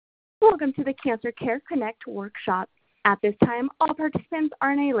Welcome to the Cancer Care Connect workshop. At this time, all participants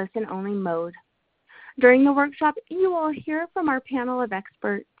are in a listen-only mode. During the workshop, you will hear from our panel of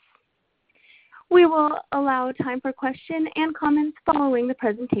experts. We will allow time for questions and comments following the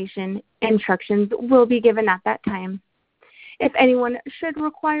presentation. Instructions will be given at that time. If anyone should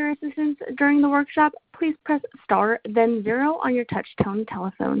require assistance during the workshop, please press star, then 0 on your touch-tone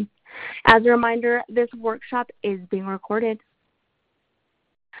telephone. As a reminder, this workshop is being recorded.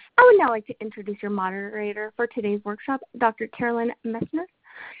 I would now like to introduce your moderator for today's workshop, Dr. Carolyn Messner,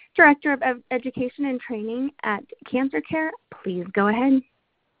 Director of Education and Training at Cancer Care. Please go ahead.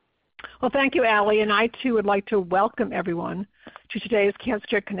 Well, thank you, Allie, and I too would like to welcome everyone to today's Cancer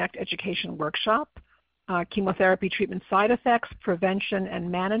Care Connect Education Workshop, Chemotherapy Treatment Side Effects, Prevention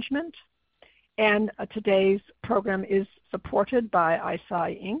and Management. And today's program is supported by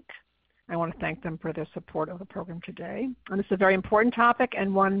ISI Inc. I want to thank them for their support of the program today. And this is a very important topic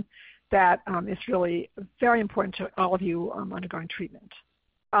and one that is really very important to all of you undergoing treatment.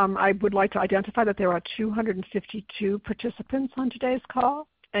 I would like to identify that there are 252 participants on today's call,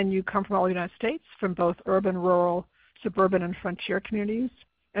 and you come from all the United States, from both urban, rural, suburban, and frontier communities.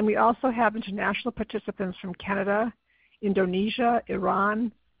 And we also have international participants from Canada, Indonesia,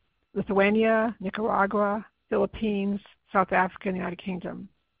 Iran, Lithuania, Nicaragua, Philippines, South Africa, and the United Kingdom.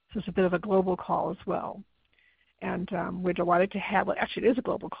 So it's a bit of a global call as well. And we're delighted to have, well, actually it is a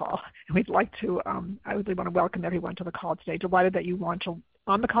global call, and we'd like to, I really want to welcome everyone to the call today. Delighted that you want to,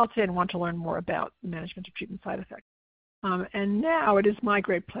 on the call today, and want to learn more about the management of treatment side effects. And now it is my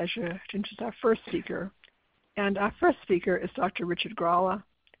great pleasure to introduce our first speaker. And our first speaker is Dr. Richard Gralla.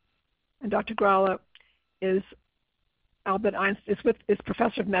 And Dr. Gralla is is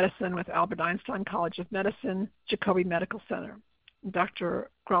Professor of Medicine with Albert Einstein College of Medicine, Jacobi Medical Center.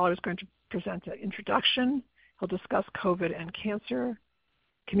 Dr. Gralla is going to present an introduction. He'll discuss COVID and cancer,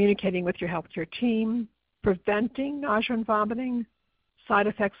 communicating with your healthcare team, preventing nausea and vomiting, side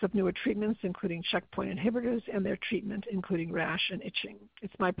effects of newer treatments, including checkpoint inhibitors, and their treatment, including rash and itching.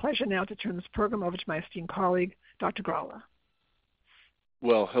 It's my pleasure now to turn this program over to my esteemed colleague, Dr. Gralla.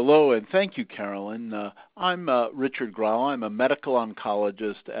 Well, hello, and thank you, Carolyn. I'm Richard Gralla. I'm a medical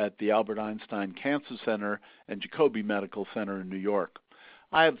oncologist at the Albert Einstein Cancer Center and Jacobi Medical Center in New York.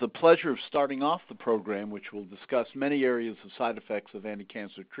 I have the pleasure of starting off the program, which will discuss many areas of side effects of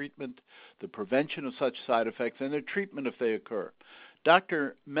anti-cancer treatment, the prevention of such side effects, and their treatment if they occur.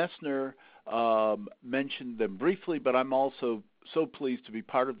 Dr. Messner mentioned them briefly, but I'm also so pleased to be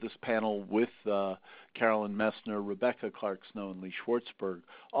part of this panel with Carolyn Messner, Rebecca Clark-Snow, and Lee Schwartzberg,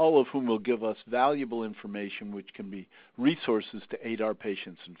 all of whom will give us valuable information which can be resources to aid our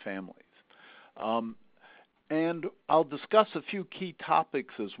patients and families. And I'll discuss a few key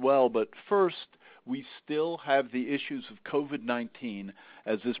topics as well, but first, we still have the issues of COVID-19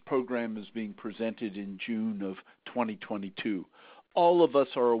 as this program is being presented in June of 2022. All of us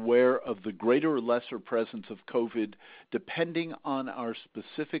are aware of the greater or lesser presence of COVID depending on our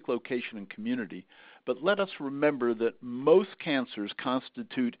specific location and community, but let us remember that most cancers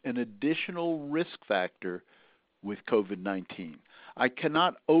constitute an additional risk factor with COVID-19. I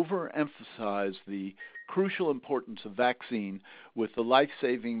cannot overemphasize the crucial importance of vaccine with the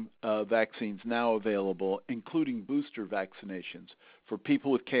life-saving vaccines now available, including booster vaccinations for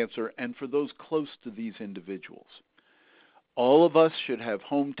people with cancer and for those close to these individuals. All of us should have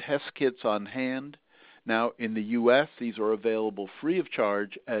home test kits on hand. Now, in the U.S., these are available free of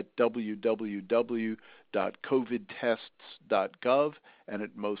charge at www.covidtests.gov and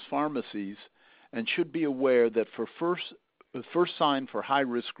at most pharmacies, and should be aware that for the first sign for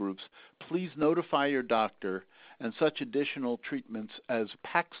high-risk groups, please notify your doctor, and such additional treatments as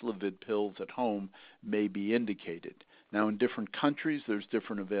Paxlovid pills at home may be indicated. Now, in different countries, there's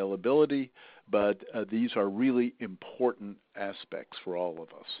different availability, but these are really important aspects for all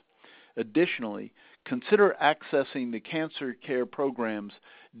of us. Additionally, consider accessing the cancer care programs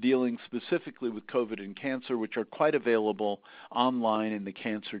dealing specifically with COVID and cancer, which are quite available online in the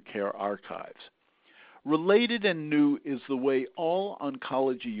Cancer Care Archives. Related and new is the way all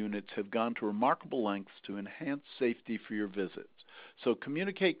oncology units have gone to remarkable lengths to enhance safety for your visits. So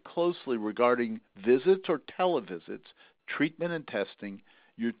communicate closely regarding visits or televisits, treatment and testing.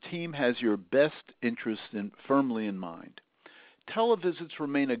 Your team has your best interests firmly in mind. Televisits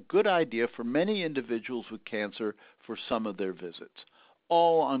remain a good idea for many individuals with cancer for some of their visits.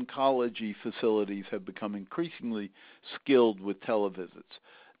 All oncology facilities have become increasingly skilled with televisits.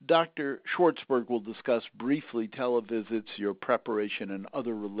 Dr. Schwartzberg will discuss briefly televisits, your preparation, and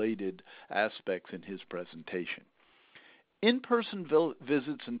other related aspects in his presentation. In-person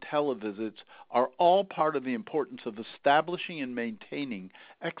visits and televisits are all part of the importance of establishing and maintaining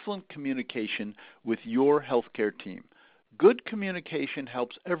excellent communication with your healthcare team. Good communication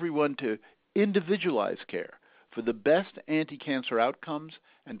helps everyone to individualize care for the best anti-cancer outcomes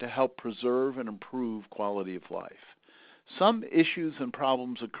and to help preserve and improve quality of life. Some issues and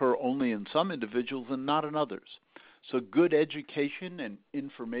problems occur only in some individuals and not in others. So good education and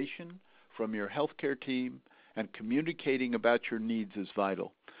information from your healthcare team and communicating about your needs is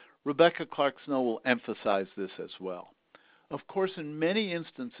vital. Rebecca Clark-Snow will emphasize this as well. Of course, in many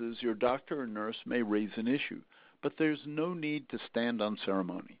instances, your doctor or nurse may raise an issue, but there's no need to stand on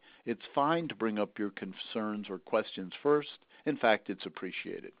ceremony. It's fine to bring up your concerns or questions first. In fact, it's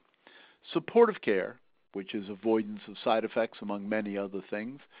appreciated. Supportive care, which is avoidance of side effects among many other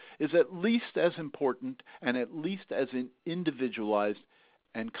things, is at least as important and at least as individualized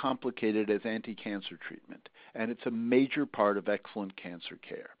and complicated as anti-cancer treatment, and it's a major part of excellent cancer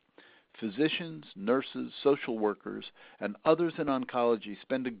care. Physicians, nurses, social workers, and others in oncology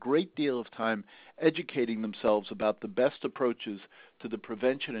spend a great deal of time educating themselves about the best approaches to the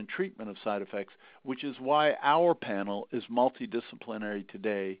prevention and treatment of side effects, which is why our panel is multidisciplinary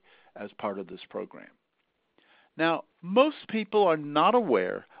today as part of this program. Now, most people are not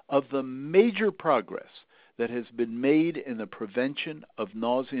aware of the major progress that has been made in the prevention of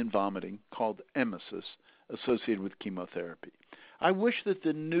nausea and vomiting, called emesis, associated with chemotherapy. I wish that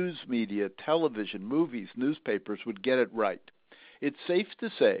the news media, television, movies, newspapers would get it right. It's safe to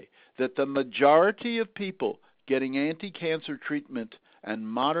say that the majority of people getting anti-cancer treatment and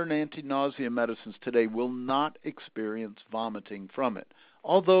modern anti-nausea medicines today will not experience vomiting from it,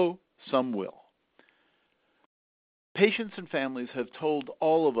 although some will. Patients and families have told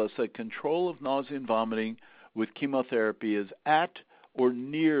all of us that control of nausea and vomiting with chemotherapy is at or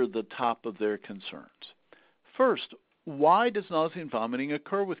near the top of their concerns. First, why does nausea and vomiting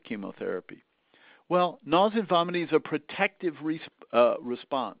occur with chemotherapy? Well, nausea and vomiting is a protective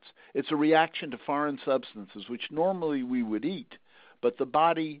response. It's a reaction to foreign substances, which normally we would eat, but the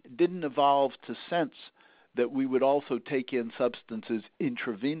body didn't evolve to sense that we would also take in substances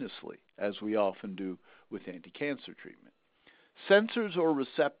intravenously, as we often do with anti-cancer treatment. Sensors or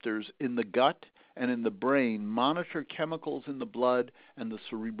receptors in the gut and in the brain monitor chemicals in the blood and the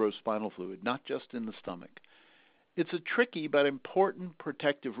cerebrospinal fluid, not just in the stomach. It's a tricky but important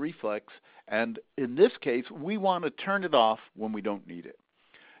protective reflex, and in this case, we want to turn it off when we don't need it.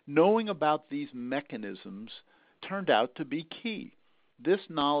 Knowing about these mechanisms turned out to be key. This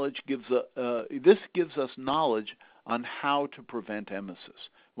gives us knowledge on how to prevent emesis.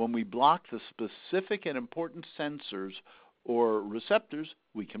 When we block the specific and important sensors or receptors,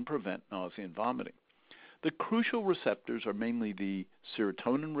 we can prevent nausea and vomiting. The crucial receptors are mainly the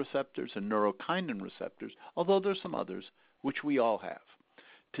serotonin receptors and neurokinin receptors, although there's some others, which we all have.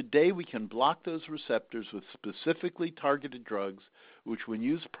 Today, we can block those receptors with specifically targeted drugs, which when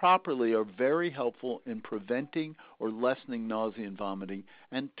used properly are very helpful in preventing or lessening nausea and vomiting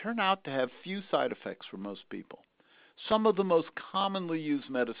and turn out to have few side effects for most people. Some of the most commonly used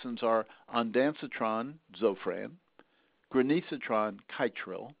medicines are ondansetron, Zofran, granisetron,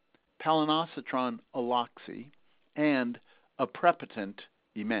 Kytril, palonosetron, Aloxi, and aprepitant,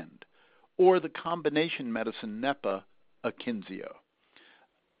 Emend, or the combination medicine Nepa, Akynzeo.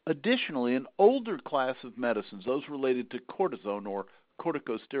 Additionally, an older class of medicines, those related to cortisone or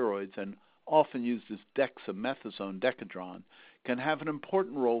corticosteroids and often used as dexamethasone, Decadron, can have an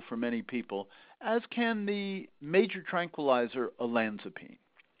important role for many people, as can the major tranquilizer olanzapine.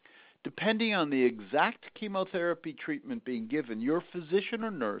 Depending on the exact chemotherapy treatment being given, your physician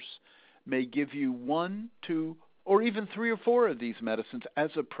or nurse may give you 1, 2, or even 3 or 4 of these medicines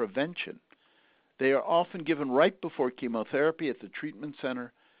as a prevention. They are often given right before chemotherapy at the treatment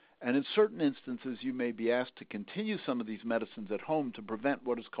center, and in certain instances you may be asked to continue some of these medicines at home to prevent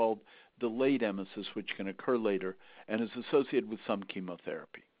what is called delayed emesis, which can occur later and is associated with some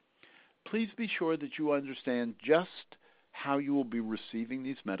chemotherapy. Please be sure that you understand just how you will be receiving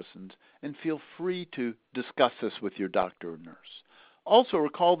these medicines and feel free to discuss this with your doctor or nurse. Also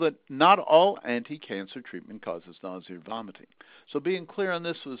recall that not all anti-cancer treatment causes nausea or vomiting, so being clear on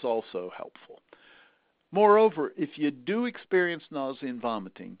this was also helpful. Moreover, if you do experience nausea and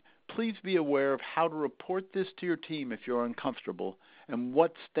vomiting, please be aware of how to report this to your team if you're uncomfortable and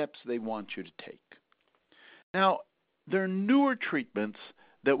what steps they want you to take. Now, there are newer treatments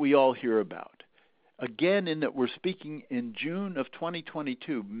that we all hear about. Again, in that we're speaking in June of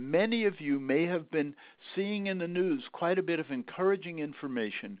 2022, many of you may have been seeing in the news quite a bit of encouraging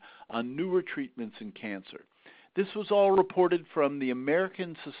information on newer treatments in cancer. This was all reported from the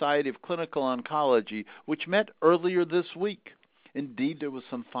American Society of Clinical Oncology, which met earlier this week. Indeed, there was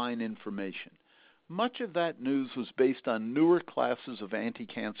some fine information. Much of that news was based on newer classes of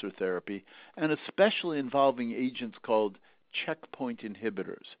anti-cancer therapy, and especially involving agents called checkpoint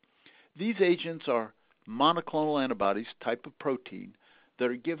inhibitors. These agents are monoclonal antibodies, type of protein, that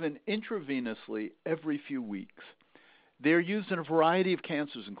are given intravenously every few weeks. They're used in a variety of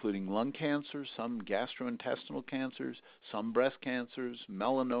cancers, including lung cancer, some gastrointestinal cancers, some breast cancers,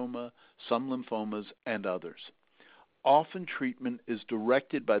 melanoma, some lymphomas, and others. Often treatment is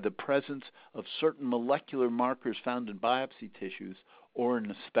directed by the presence of certain molecular markers found in biopsy tissues or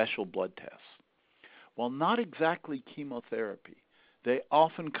in special blood tests. While not exactly chemotherapy, they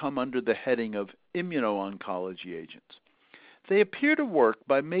often come under the heading of immuno-oncology agents. They appear to work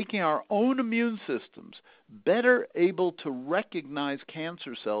by making our own immune systems better able to recognize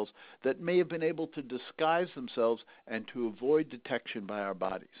cancer cells that may have been able to disguise themselves and to avoid detection by our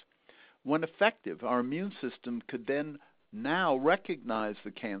bodies. When effective, our immune system could then now recognize the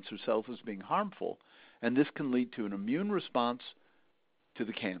cancer cells as being harmful, and this can lead to an immune response to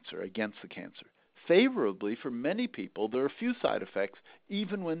the cancer, against the cancer. Favorably, for many people, there are few side effects,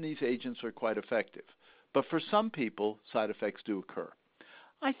 even when these agents are quite effective. But for some people, side effects do occur.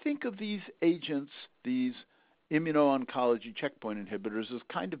 I think of these agents, these immuno-oncology checkpoint inhibitors, as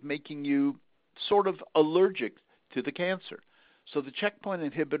kind of making you sort of allergic to the cancer. So the checkpoint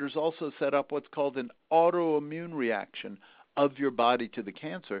inhibitors also set up what's called an autoimmune reaction of your body to the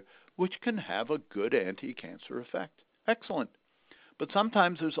cancer, which can have a good anti-cancer effect. Excellent. But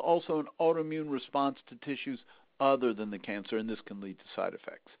sometimes there's also an autoimmune response to tissues other than the cancer, and this can lead to side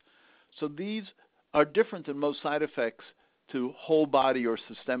effects. So these are different than most side effects to whole body or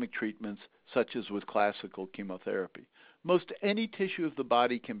systemic treatments, such as with classical chemotherapy. Most any tissue of the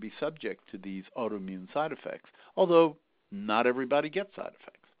body can be subject to these autoimmune side effects, although not everybody gets side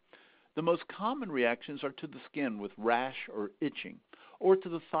effects. The most common reactions are to the skin with rash or itching, or to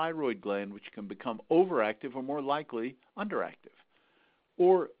the thyroid gland, which can become overactive or more likely underactive,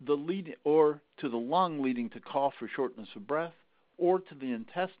 or to the lung, leading to cough or shortness of breath, or to the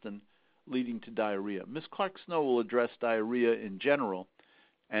intestine, leading to diarrhea. Ms. Clark-Snow will address diarrhea in general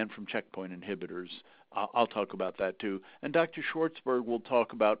and from checkpoint inhibitors. I'll talk about that too. And Dr. Schwartzberg will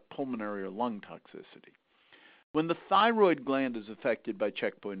talk about pulmonary or lung toxicity. When the thyroid gland is affected by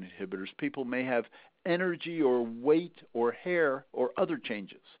checkpoint inhibitors, people may have energy or weight or hair or other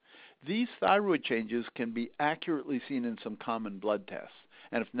changes. These thyroid changes can be accurately seen in some common blood tests,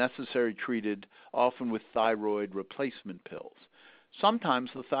 and if necessary treated often with thyroid replacement pills. Sometimes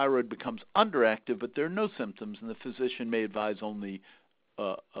the thyroid becomes underactive, but there are no symptoms, and the physician may advise only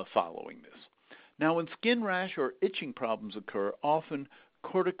following this. Now, when skin rash or itching problems occur, often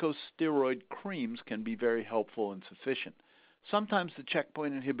corticosteroid creams can be very helpful and sufficient. Sometimes the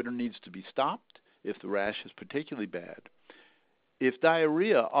checkpoint inhibitor needs to be stopped if the rash is particularly bad. If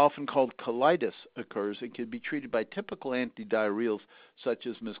diarrhea, often called colitis, occurs, it can be treated by typical antidiarrheals such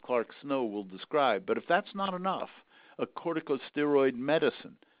as Ms. Clark-Snow will describe. But if that's not enough, a corticosteroid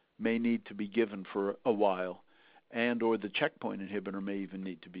medicine may need to be given for a while, and or the checkpoint inhibitor may even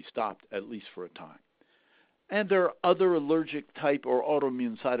need to be stopped, at least for a time. And there are other allergic type or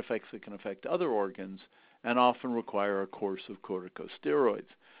autoimmune side effects that can affect other organs and often require a course of corticosteroids.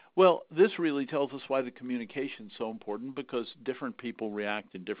 Well, this really tells us why the communication is so important, because different people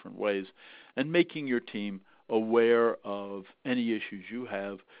react in different ways, and making your team aware of any issues you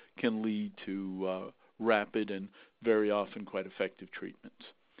have can lead to rapid and very often quite effective treatments.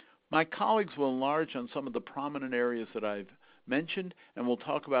 My colleagues will enlarge on some of the prominent areas that I've mentioned, and we'll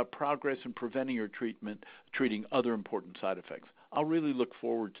talk about progress in preventing or treating other important side effects. I'll really look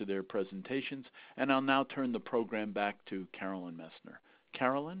forward to their presentations, and I'll now turn the program back to Carolyn Messner.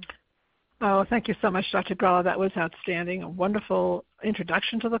 Carolyn? Oh, thank you so much, Dr. Gralla. That was outstanding. A wonderful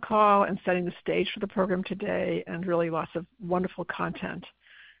introduction to the call and setting the stage for the program today, and really lots of wonderful content.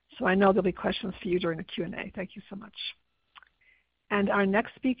 So I know there'll be questions for you during the Q&A. Thank you so much. And our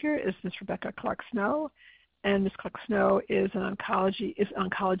next speaker is Ms. Rebecca Clark-Snow. And Ms. Clark-Snow is an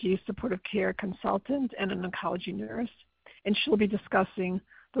oncology supportive care consultant and an oncology nurse. And she'll be discussing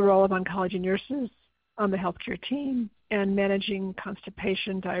the role of oncology nurses on the healthcare team and managing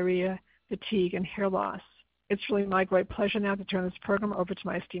constipation, diarrhea, fatigue, and hair loss. It's really my great pleasure now to turn this program over to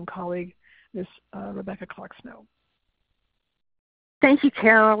my esteemed colleague, Ms. Rebecca Clark-Snow. Thank you,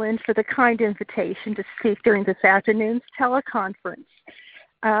 Carolyn, for the kind invitation to speak during this afternoon's teleconference.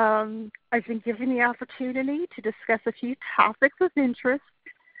 I've been given the opportunity to discuss a few topics of interest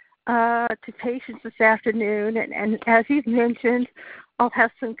to patients this afternoon, and as you've mentioned, I'll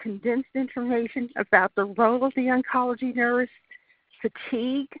have some condensed information about the role of the oncology nurse,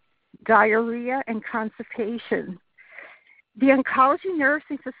 fatigue, diarrhea, and constipation. The Oncology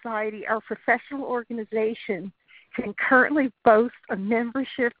Nursing Society, our professional organization, can currently boast a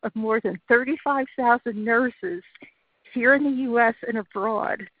membership of more than 35,000 nurses here in the U.S. and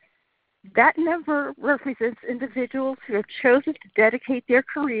abroad. That number represents individuals who have chosen to dedicate their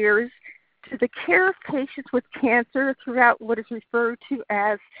careers to the care of patients with cancer throughout what is referred to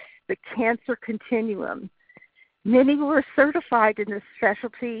as the cancer continuum. Many were certified in this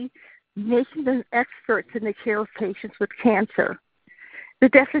specialty, making them experts in the care of patients with cancer. The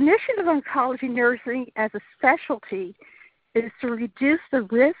definition of oncology nursing as a specialty is to reduce the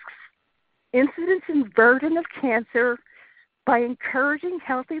risks, incidence, and burden of cancer by encouraging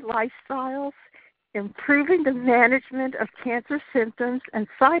healthy lifestyles, improving the management of cancer symptoms and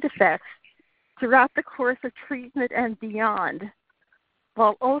side effects throughout the course of treatment and beyond,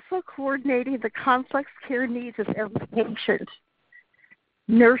 while also coordinating the complex care needs of every patient.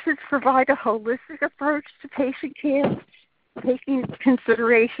 Nurses provide a holistic approach to patient care, taking into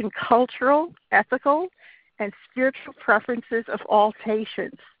consideration cultural, ethical, and spiritual preferences of all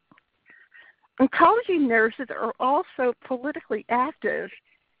patients. Oncology nurses are also politically active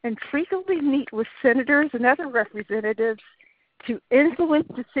and frequently meet with senators and other representatives to influence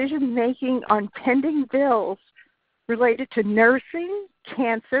decision-making on pending bills related to nursing,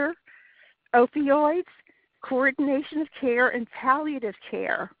 cancer, opioids, coordination of care, and palliative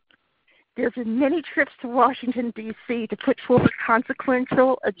care. There have been many trips to Washington, D.C. to put forward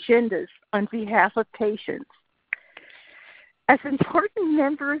consequential agendas on behalf of patients. As important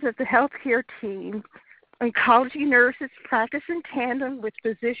members of the healthcare team, oncology nurses practice in tandem with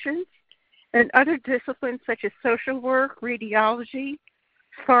physicians and other disciplines such as social work, radiology,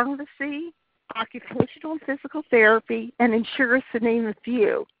 pharmacy, occupational and physical therapy, and insurance, to name a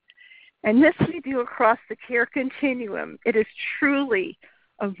few. And this we do across the care continuum. It is truly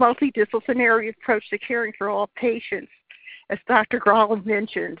a multidisciplinary approach to caring for all patients, as Dr. Gralla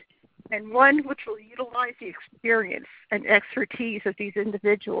mentioned, and one which will utilize the experience and expertise of these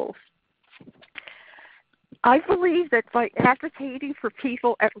individuals. I believe that by advocating for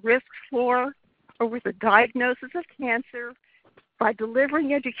people at risk for or with a diagnosis of cancer, by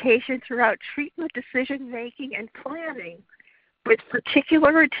delivering education throughout treatment decision-making and planning, with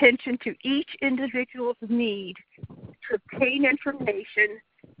particular attention to each individual's need to obtain information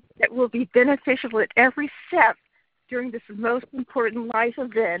that will be beneficial at every step during this most important life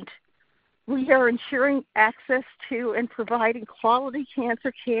event, we are ensuring access to and providing quality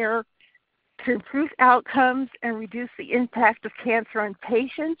cancer care to improve outcomes and reduce the impact of cancer on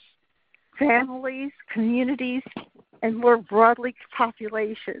patients, families, communities, and more broadly,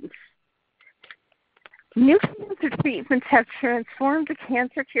 populations. New cancer treatments have transformed the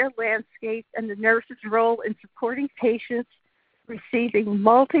cancer care landscape and the nurse's role in supporting patients receiving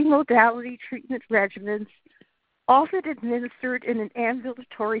multimodality treatment regimens, often administered in an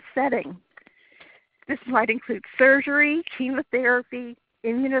ambulatory setting. This might include surgery, chemotherapy,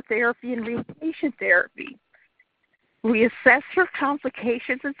 immunotherapy, and radiation therapy. We assess for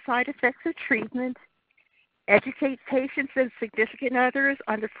complications and side effects of treatment, educate patients and significant others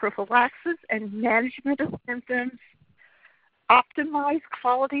on the prophylaxis and management of symptoms, optimize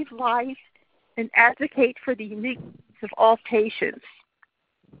quality of life, and advocate for the unique needs of all patients.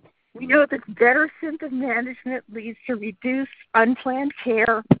 We know that better symptom management leads to reduced unplanned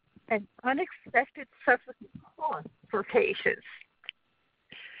care and unexpected subsequent costs for patients.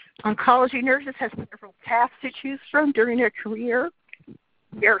 Oncology nurses have several paths to choose from during their career.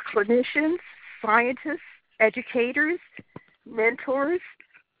 They are clinicians, scientists, educators, mentors,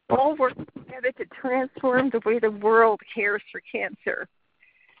 all working together to transform the way the world cares for cancer.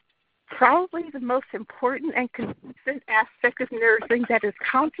 Probably the most important and consistent aspect of nursing that is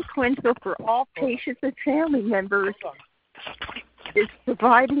consequential for all patients and family members is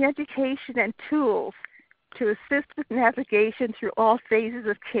providing education and tools to assist with navigation through all phases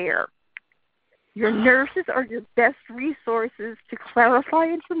of care. Your nurses are your best resources to clarify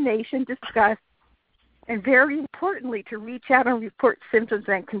information discussed and, very importantly, to reach out and report symptoms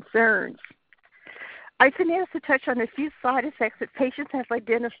and concerns. I've been asked to touch on a few side effects that patients have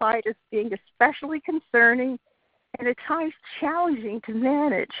identified as being especially concerning and at times challenging to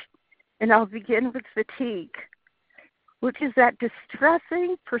manage, and I'll begin with fatigue, which is that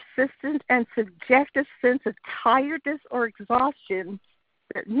distressing, persistent, and subjective sense of tiredness or exhaustion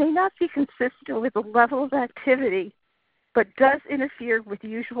that may not be consistent with the level of activity, but does interfere with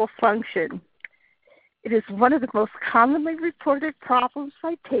usual function. It is one of the most commonly reported problems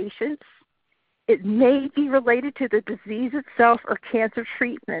by patients. It may be related to the disease itself or cancer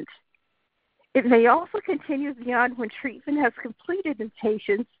treatment. It may also continue beyond when treatment has completed in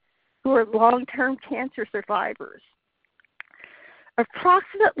patients who are long-term cancer survivors.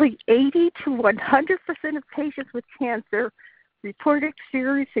 Approximately 80 to 100% of patients with cancer report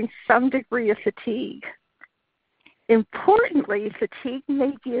experiencing some degree of fatigue. Importantly, fatigue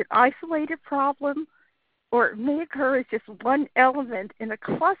may be an isolated problem, or it may occur as just one element in a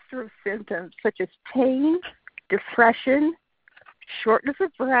cluster of symptoms such as pain, depression, shortness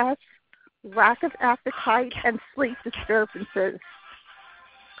of breath, lack of appetite, and sleep disturbances.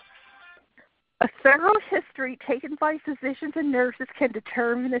 A thorough history taken by physicians and nurses can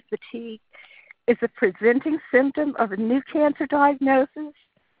determine if fatigue is a presenting symptom of a new cancer diagnosis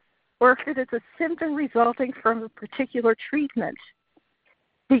or if it is a symptom resulting from a particular treatment.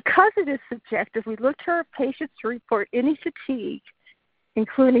 Because it is subjective, we look to our patients to report any fatigue,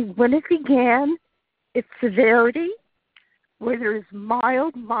 including when it began, its severity, whether it is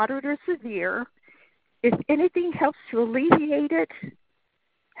mild, moderate, or severe, if anything helps to alleviate it,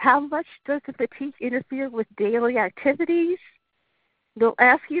 how much does the fatigue interfere with daily activities? They'll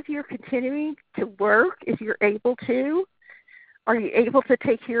ask you if you're continuing to work, if you're able to. Are you able to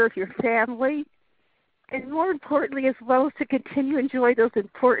take care of your family? And more importantly, as well as to continue to enjoy those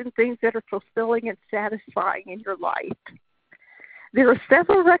important things that are fulfilling and satisfying in your life. There are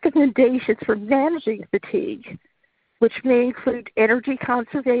several recommendations for managing fatigue, which may include energy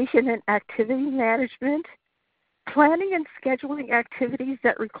conservation and activity management, planning and scheduling activities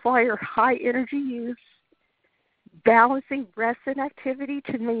that require high energy use, balancing rest and activity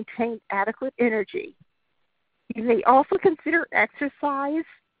to maintain adequate energy. You may also consider exercise,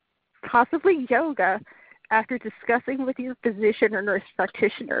 possibly yoga, after discussing with your physician or nurse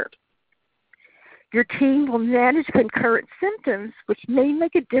practitioner. Your team will manage concurrent symptoms, which may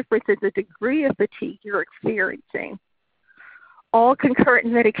make a difference in the degree of fatigue you're experiencing. All concurrent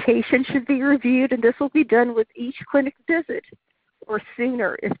medication should be reviewed, and this will be done with each clinic visit or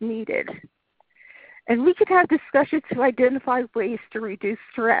sooner if needed. And we can have discussions to identify ways to reduce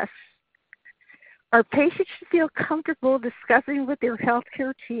stress. Our patients should feel comfortable discussing with their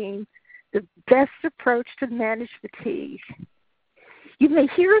healthcare team the best approach to manage fatigue. You may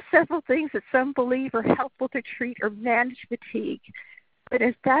hear several things that some believe are helpful to treat or manage fatigue, but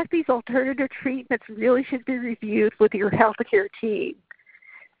in fact, these alternative treatments really should be reviewed with your healthcare team.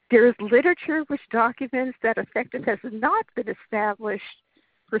 There is literature which documents that effective has not been established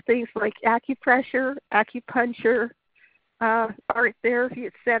for things like acupressure, acupuncture, art therapy,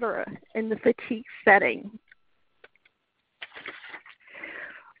 etc., in the fatigue setting.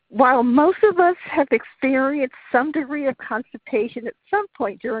 While most of us have experienced some degree of constipation at some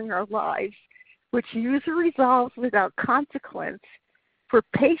point during our lives, which usually resolves without consequence, for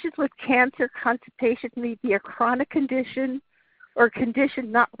patients with cancer, constipation may be a chronic condition or a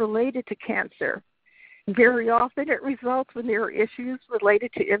condition not related to cancer. Very often it results when there are issues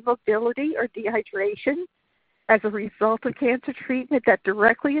related to immobility or dehydration as a result of cancer treatment that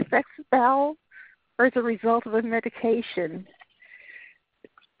directly affects the bowel or as a result of a medication.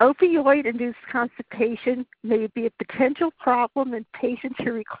 Opioid-induced constipation may be a potential problem in patients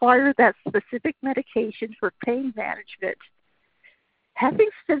who require that specific medication for pain management. Having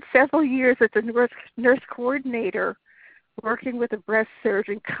spent several years as a nurse coordinator working with a breast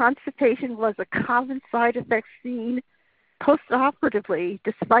surgeon, constipation was a common side effect seen postoperatively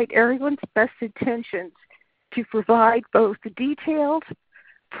despite everyone's best intentions to provide both detailed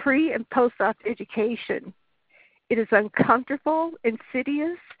pre- and post-op education. It is uncomfortable,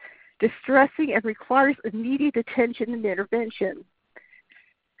 insidious, distressing, and requires immediate attention and intervention.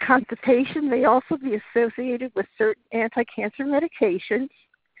 Constipation may also be associated with certain anti-cancer medications.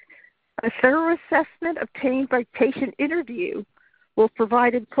 A thorough assessment obtained by patient interview will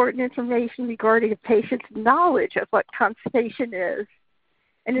provide important information regarding a patient's knowledge of what constipation is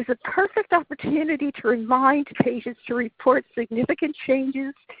and is a perfect opportunity to remind patients to report significant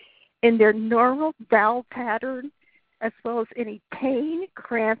changes in their normal bowel pattern, as well as any pain,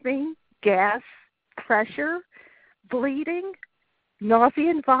 cramping, gas, pressure, bleeding, nausea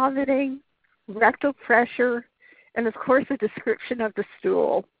and vomiting, rectal pressure, and of course a description of the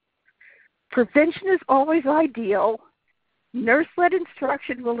stool. Prevention is always ideal. Nurse-led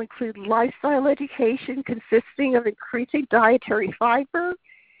instruction will include lifestyle education consisting of increasing dietary fiber,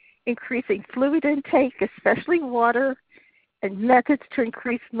 increasing fluid intake, especially water, and methods to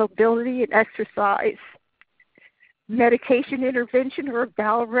increase mobility and exercise. Medication intervention or a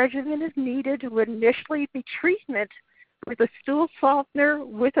bowel regimen is needed would initially be treatment with a stool softener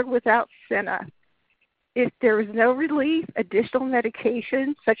with or without senna. If there is no relief, additional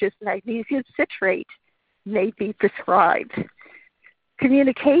medication such as magnesium citrate may be prescribed.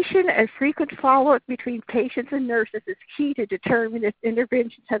 Communication and frequent follow-up between patients and nurses is key to determine if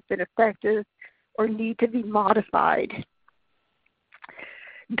interventions have been effective or need to be modified.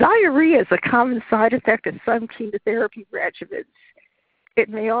 Diarrhea is a common side effect of some chemotherapy regimens. It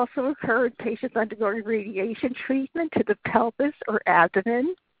may also occur in patients undergoing radiation treatment to the pelvis or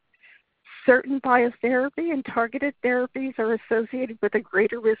abdomen. Certain biotherapy and targeted therapies are associated with a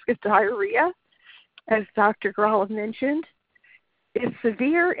greater risk of diarrhea, as Dr. Gralla mentioned. If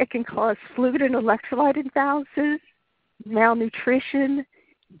severe, it can cause fluid and electrolyte imbalances, malnutrition,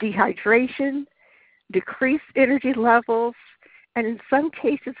 dehydration, decreased energy levels, and in some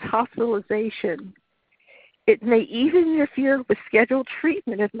cases, hospitalization. It may even interfere with scheduled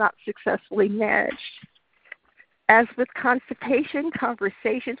treatment if not successfully managed. As with constipation,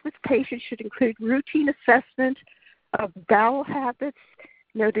 conversations with patients should include routine assessment of bowel habits,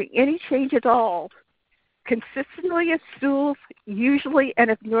 noting any change at all, consistently of stools, usually an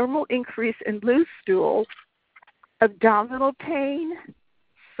abnormal increase in loose stool, abdominal pain,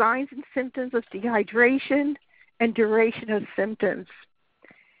 signs and symptoms of dehydration, and duration of symptoms.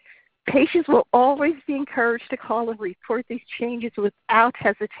 Patients will always be encouraged to call and report these changes without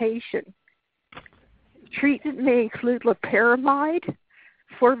hesitation. Treatment may include loperamide,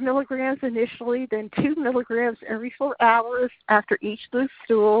 4 milligrams initially, then 2 milligrams every 4 hours after each loose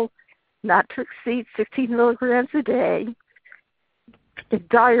stool, not to exceed 16 milligrams a day. If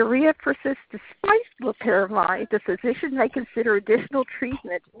diarrhea persists despite loperamide, the physician may consider additional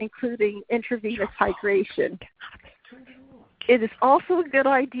treatment, including intravenous hydration. It is also a good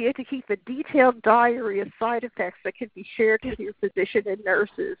idea to keep a detailed diary of side effects that can be shared with your physician and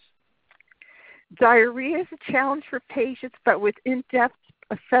nurses. Diarrhea is a challenge for patients, but with in-depth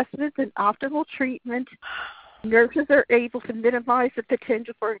assessments and optimal treatment, nurses are able to minimize the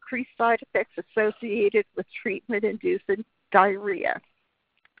potential for increased side effects associated with treatment-inducing diarrhea.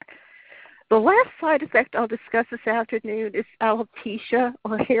 The last side effect I'll discuss this afternoon is alopecia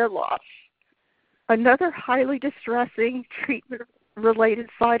or hair loss, another highly distressing treatment-related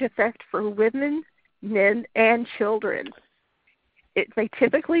side effect for women, men, and children. It may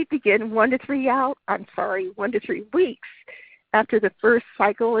typically begin 1 to 3 weeks after the first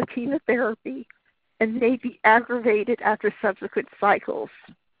cycle of chemotherapy and may be aggravated after subsequent cycles.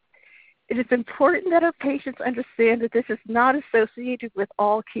 It is important that our patients understand that this is not associated with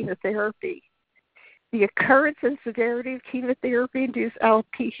all chemotherapy. The occurrence and severity of chemotherapy-induced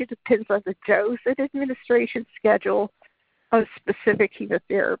alopecia depends on the dose and administration schedule of specific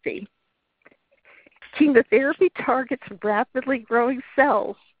chemotherapy. Chemotherapy targets rapidly growing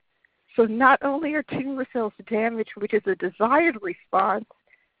cells, so not only are tumor cells damaged, which is a desired response,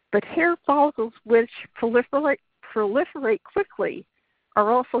 but hair follicles which proliferate quickly are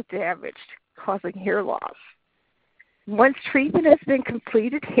also damaged, causing hair loss. Once treatment has been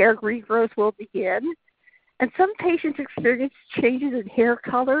completed, hair regrowth will begin, and some patients experience changes in hair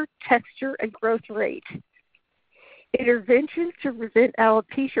color, texture, and growth rate. Interventions to prevent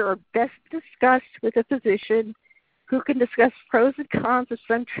alopecia are best discussed with a physician who can discuss pros and cons of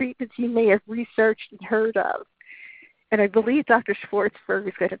some treatments you may have researched and heard of. And I believe Dr. Schwartzberg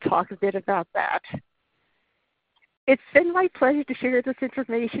is going to talk a bit about that. It's been my pleasure to share this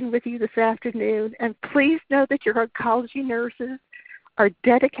information with you this afternoon, and please know that your oncology nurses are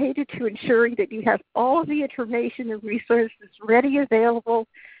dedicated to ensuring that you have all of the information and resources ready available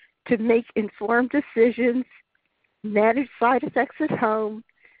to make informed decisions, manage side effects at home,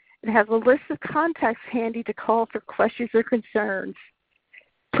 and have a list of contacts handy to call for questions or concerns.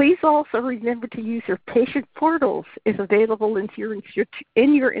 Please also remember to use your patient portals if available in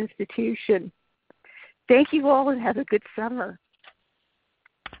your institution. Thank you all and have a good summer.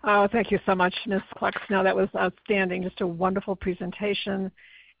 Oh, thank you so much, Ms. Klex. No, that was outstanding. Just a wonderful presentation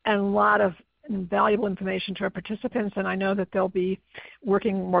and a lot of invaluable information to our participants. And I know that they'll be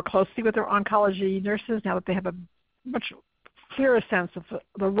working more closely with their oncology nurses now that they have a much clearer sense of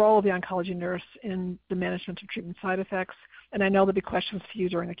the role of the oncology nurse in the management of treatment side effects. And I know there'll be questions for you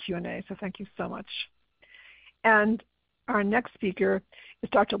during the Q&A, so thank you so much. And our next speaker is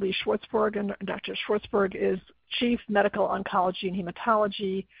Dr. Lee Schwartzberg, and Dr. Schwartzberg is Chief Medical Oncology and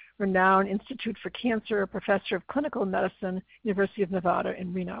Hematology, renowned Institute for Cancer, Professor of Clinical Medicine, University of Nevada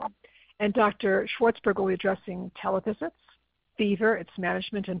in Reno. And Dr. Schwartzberg will be addressing televisits, fever, its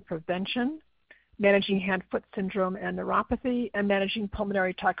management and prevention, managing hand-foot syndrome and neuropathy, and managing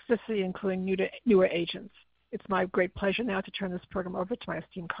pulmonary toxicity, including newer agents. It's my great pleasure now to turn this program over to my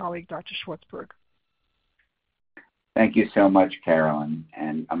esteemed colleague, Dr. Schwartzberg. Thank you so much, Carolyn,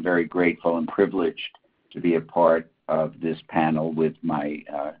 and I'm very grateful and privileged to be a part of this panel with my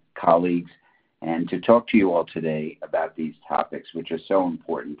colleagues and to talk to you all today about these topics, which are so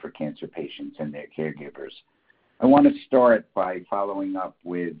important for cancer patients and their caregivers. I want to start by following up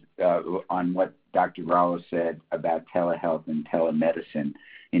with on what Dr. Gralla said about telehealth and telemedicine,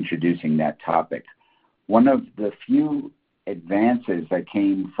 introducing that topic. One of the few advances that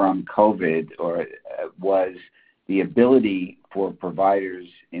came from COVID was the ability for providers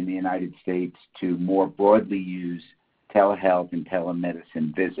in the United States to more broadly use telehealth and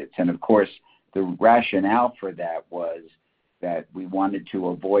telemedicine visits. And of course, the rationale for that was that we wanted to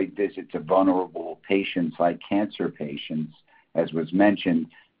avoid visits of vulnerable patients like cancer patients, as was mentioned,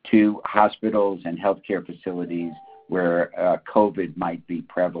 to hospitals and healthcare facilities where COVID might be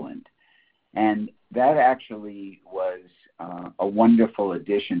prevalent. And that actually was a wonderful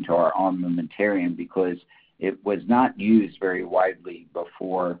addition to our armamentarium because it was not used very widely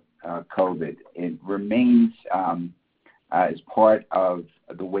before COVID. It remains as part of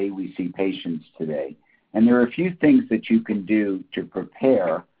the way we see patients today. And there are a few things that you can do to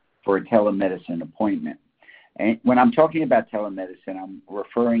prepare for a telemedicine appointment. And when I'm talking about telemedicine, I'm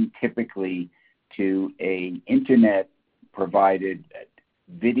referring typically to an internet-provided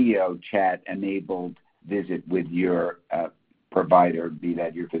video chat-enabled visit with your provider, be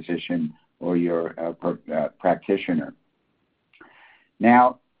that your physician or your practitioner.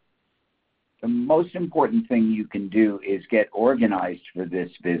 Now, the most important thing you can do is get organized for this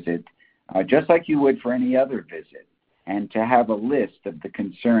visit, just like you would for any other visit, and to have a list of the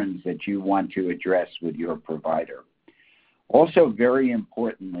concerns that you want to address with your provider. Also, very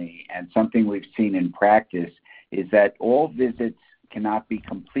importantly, and something we've seen in practice, is that all visits cannot be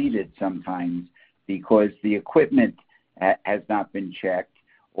completed sometimes because the equipment has not been checked,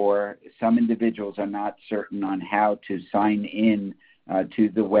 or some individuals are not certain on how to sign in to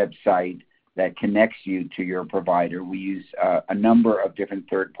the website that connects you to your provider. We use a number of different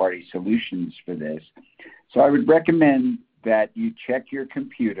third-party solutions for this. So I would recommend that you check your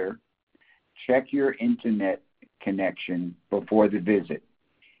computer, check your internet connection before the visit.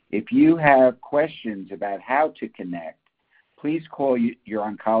 If you have questions about how to connect, please call your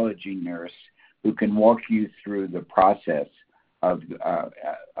oncology nurse who can walk you through the process of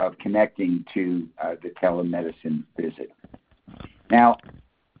connecting to the telemedicine visit. Now,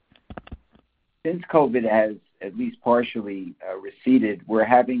 since COVID has at least partially receded, we're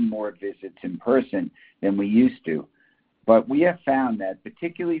having more visits in person than we used to. But we have found that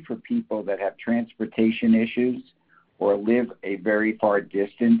particularly for people that have transportation issues or live a very far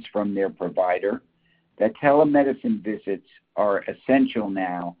distance from their provider, that telemedicine visits are essential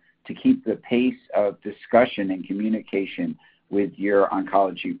now to keep the pace of discussion and communication with your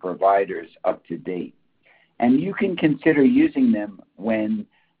oncology providers up to date. And you can consider using them when,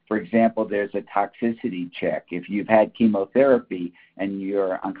 for example, there's a toxicity check. If you've had chemotherapy and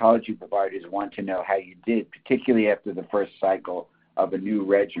your oncology providers want to know how you did, particularly after the first cycle of a new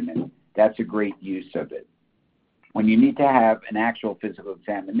regimen, that's a great use of it. When you need to have an actual physical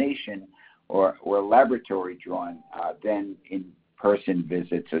examination or laboratory drawn, then in-person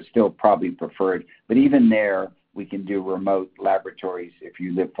visits are still probably preferred. But even there, we can do remote laboratories if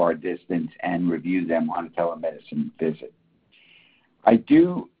you live far distance and review them on a telemedicine visit. I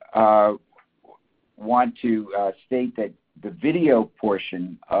do want to state that the video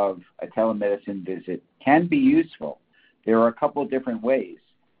portion of a telemedicine visit can be useful. There are a couple of different ways.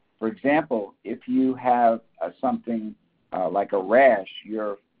 For example, if you have something like a rash,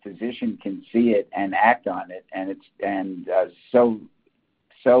 your physician can see it and act on it, and so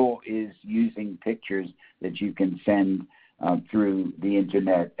is using pictures that you can send through the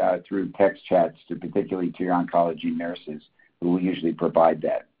internet, through text chats, particularly to your oncology nurses, who will usually provide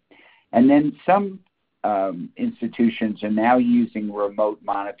that. And then some institutions are now using remote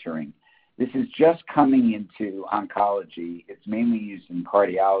monitoring. This is just coming into oncology. It's mainly used in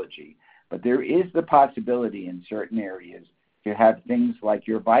cardiology. But there is the possibility in certain areas to have things like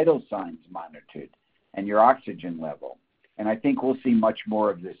your vital signs monitored and your oxygen level. And I think we'll see much more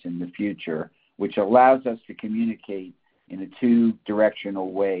of this in the future, which allows us to communicate in a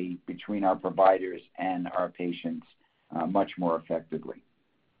two-directional way between our providers and our patients much more effectively.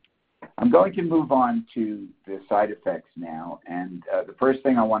 I'm going to move on to the side effects now. And the first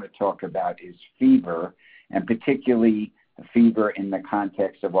thing I want to talk about is fever, and particularly fever in the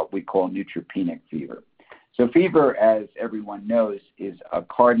context of what we call neutropenic fever. So fever, as everyone knows, is a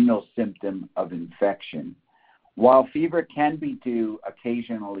cardinal symptom of infection. While fever can be due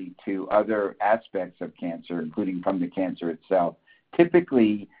occasionally to other aspects of cancer, including from the cancer itself,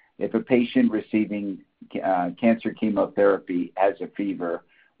 typically if a patient receiving cancer chemotherapy has a fever,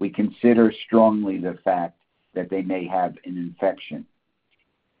 we consider strongly the fact that they may have an infection.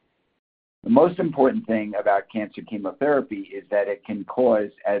 The most important thing about cancer chemotherapy is that it can cause,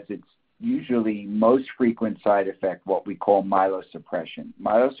 as its usually most frequent side effect, what we call myelosuppression.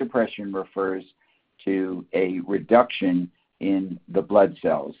 Myelosuppression refers to a reduction in the blood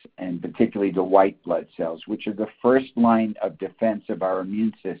cells, and particularly the white blood cells, which are the first line of defense of our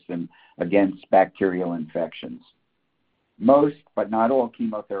immune system against bacterial infections. Most, but not all,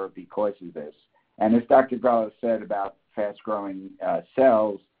 chemotherapy causes this. And as Dr. Gralla said about fast-growing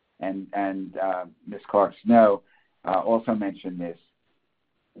cells, and Ms. Clark-Snow also mentioned this,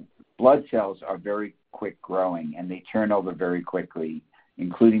 blood cells are very quick growing and they turn over very quickly,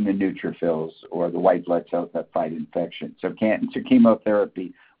 including the neutrophils or the white blood cells that fight infection. So cancer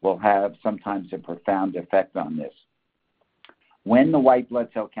chemotherapy will have sometimes a profound effect on this. When the white blood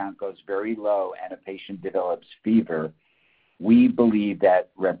cell count goes very low and a patient develops fever, we believe that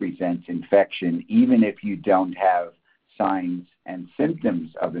represents infection, even if you don't have signs and symptoms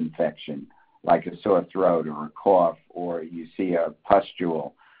of infection, like a sore throat or a cough, or you see a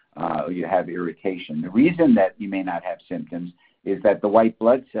pustule, or you have irritation. The reason that you may not have symptoms is that the white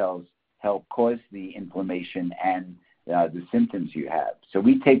blood cells help cause the inflammation and the symptoms you have. So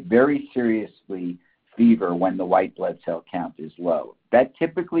we take very seriously fever when the white blood cell count is low. That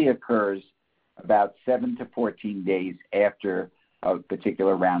typically occurs about 7 to 14 days after a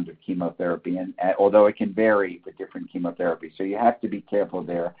particular round of chemotherapy, and although it can vary for different chemotherapy. So you have to be careful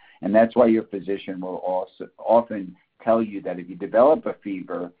there, and that's why your physician will also often tell you that if you develop a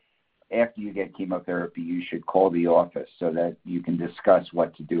fever after you get chemotherapy, you should call the office so that you can discuss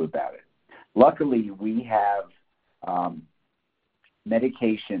what to do about it. Luckily, we have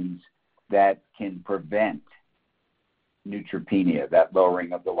medications that can prevent neutropenia, that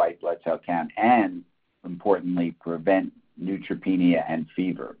lowering of the white blood cell count, and importantly, prevent neutropenia and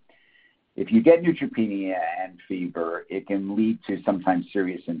fever. If you get neutropenia and fever, it can lead to sometimes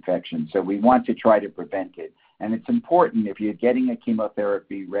serious infection. So we want to try to prevent it. And it's important, if you're getting a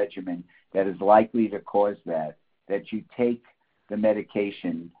chemotherapy regimen that is likely to cause that you take the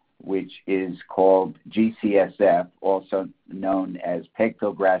medication, which is called G-CSF, also known as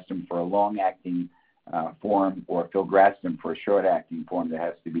pegfilgrastim for a long-acting form, or filgrastim for a short-acting form that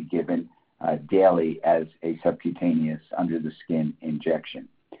has to be given daily as a subcutaneous under-the-skin injection.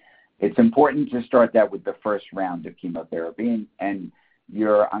 It's important to start that with the first round of chemotherapy, and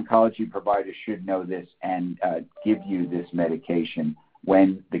your oncology provider should know this and give you this medication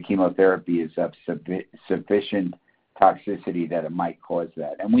when the chemotherapy is of sufficient toxicity that it might cause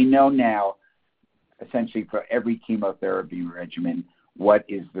that. And we know now, essentially for every chemotherapy regimen, what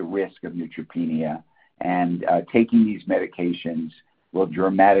is the risk of neutropenia, and taking these medications will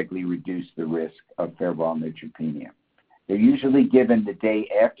dramatically reduce the risk of febrile neutropenia. They're usually given the day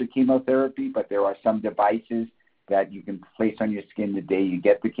after chemotherapy, but there are some devices that you can place on your skin the day you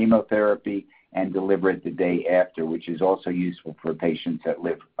get the chemotherapy and deliver it the day after, which is also useful for patients that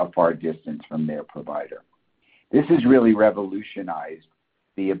live a far distance from their provider. This has really revolutionized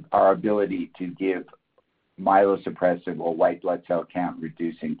our ability to give myelosuppressive or white blood cell count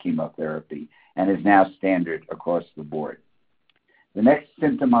reducing chemotherapy, and is now standard across the board. The next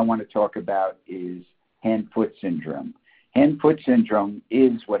symptom I want to talk about is hand-foot syndrome. Hand-foot syndrome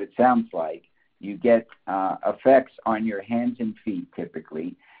is what it sounds like. You get effects on your hands and feet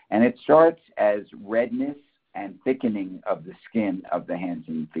typically, and it starts as redness and thickening of the skin of the hands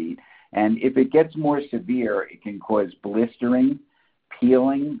and feet. And if it gets more severe, it can cause blistering,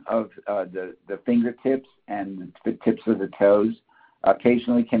 peeling of the fingertips and the tips of the toes.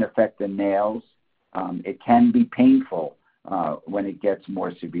 Occasionally can affect the nails. It can be painful when it gets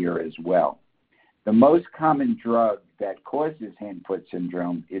more severe as well. The most common drug that causes hand-foot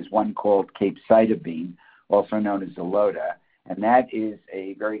syndrome is one called capecitabine, also known as Xeloda, and that is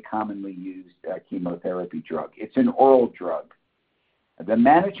a very commonly used chemotherapy drug. It's an oral drug. The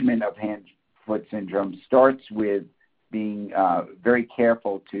management of hand-foot syndrome starts with being very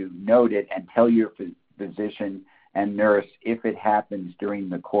careful to note it and tell your physician and nurse if it happens during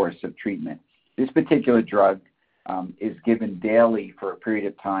the course of treatment. This particular drug is given daily for a period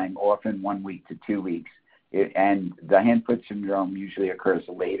of time, often 1 week to 2 weeks, and the hand-foot syndrome usually occurs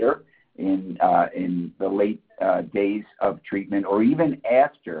later in the late days of treatment, or even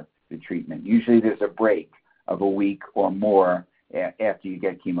after the treatment. Usually there's a break of a week or more after you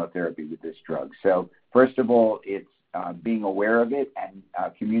get chemotherapy with this drug. So first of all, it's being aware of it and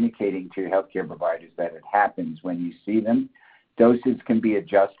communicating to your healthcare providers that it happens when you see them. Doses can be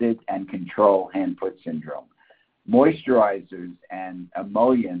adjusted and control hand-foot syndrome. Moisturizers and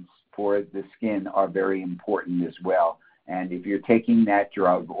emollients for the skin are very important as well, And if you're taking that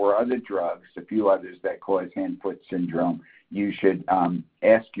drug or other drugs, a few others that cause hand-foot syndrome, you should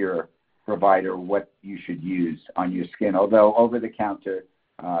ask your provider what you should use on your skin. Although over-the-counter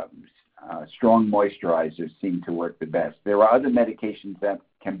strong moisturizers seem to work the best. There are other medications that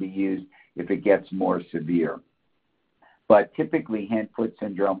can be used if it gets more severe. But typically, hand-foot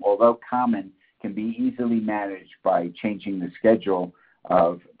syndrome, although common, can be easily managed by changing the schedule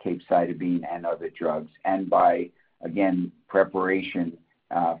of capecitabine and other drugs, and by, again, preparation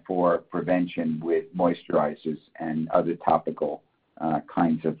for prevention with moisturizers and other topical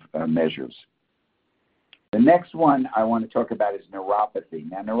kinds of measures. The next one I want to talk about is neuropathy.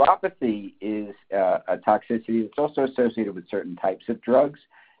 Now, neuropathy is a toxicity that's also associated with certain types of drugs,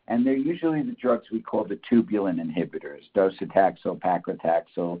 and they're usually the drugs we call the tubulin inhibitors, docetaxel,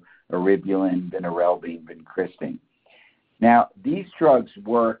 paclitaxel, eribulin, vinorelbine, vincristine. Now, these drugs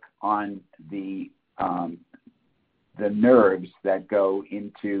work on the nerves that go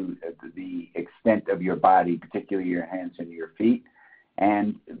into the extent of your body, particularly your hands and your feet.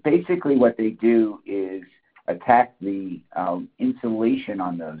 And basically what they do is attack the insulation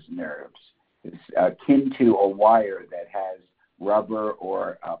on those nerves. It's akin to a wire that has rubber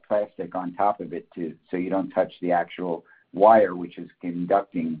or plastic on top of it so you don't touch the actual wire, which is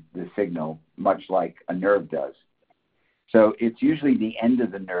conducting the signal, much like a nerve does. So it's usually the end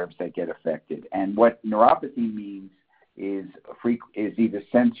of the nerves that get affected. And what neuropathy means is either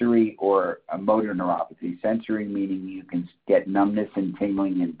sensory or a motor neuropathy. Sensory meaning you can get numbness and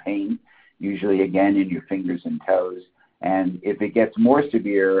tingling and pain, usually again in your fingers and toes. And if it gets more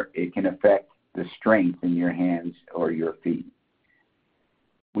severe, it can affect the strength in your hands or your feet.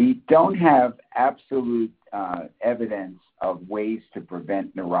 We don't have absolute evidence of ways to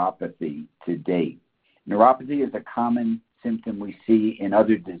prevent neuropathy to date. Neuropathy is a common symptom we see in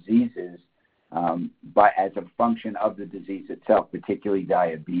other diseases but as a function of the disease itself, particularly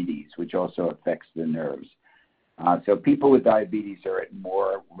diabetes, which also affects the nerves. So people with diabetes are at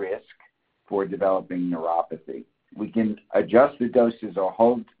more risk for developing neuropathy. We can adjust the doses or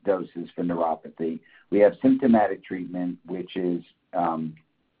hold doses for neuropathy. We have symptomatic treatment, which is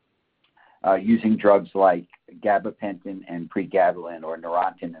using drugs like gabapentin and pregabalin or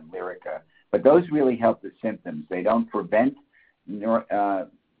Neurontin and Lyrica. But those really help the symptoms. They don't prevent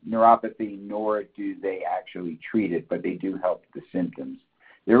neuropathy, nor do they actually treat it, but they do help the symptoms.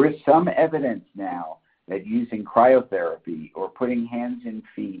 There is some evidence now that using cryotherapy or putting hands and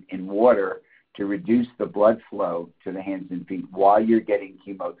feet in water to reduce the blood flow to the hands and feet while you're getting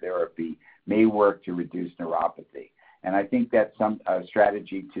chemotherapy may work to reduce neuropathy. And I think that's a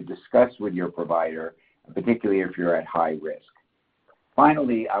strategy to discuss with your provider, particularly if you're at high risk.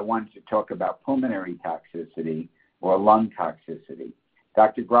 Finally, I wanted to talk about pulmonary toxicity or lung toxicity.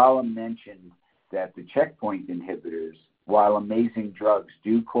 Dr. Gralla mentioned that the checkpoint inhibitors, while amazing drugs,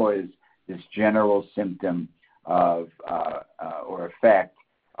 do cause this general symptom of or effect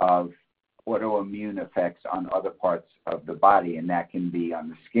of autoimmune effects on other parts of the body, and that can be on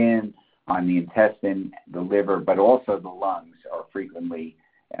the skin, on the intestine, the liver, but also the lungs are frequently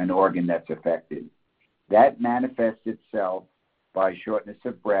an organ that's affected. That manifests itself by shortness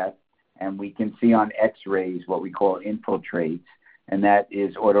of breath, and we can see on x-rays what we call infiltrates, and that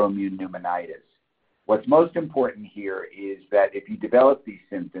is autoimmune pneumonitis. What's most important here is that if you develop these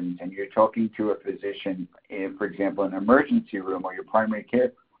symptoms and you're talking to a physician, for example, in an emergency room, or your primary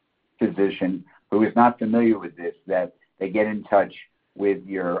care physician who is not familiar with this, that they get in touch with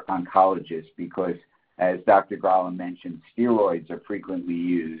your oncologist, because as Dr. Gralla mentioned, steroids are frequently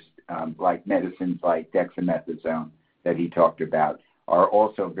used, like medicines like dexamethasone that he talked about, are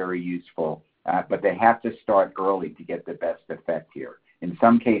also very useful, but they have to start early to get the best effect here. In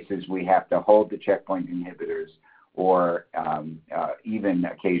some cases, we have to hold the checkpoint inhibitors or even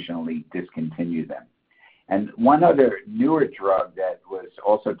occasionally discontinue them. And one other newer drug that was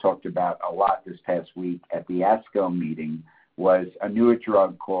also talked about a lot this past week at the ASCO meeting was a newer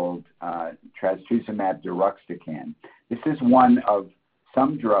drug called trastuzumab deruxtecan. This is one of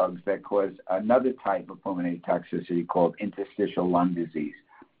some drugs that cause another type of pulmonary toxicity called interstitial lung disease,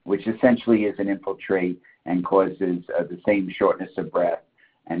 which essentially is an infiltrate and causes the same shortness of breath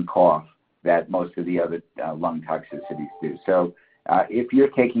and cough that most of the other lung toxicities do. So if you're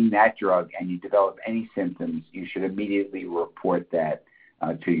taking that drug and you develop any symptoms, you should immediately report that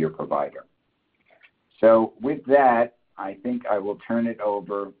to your provider. So with that, I think I will turn it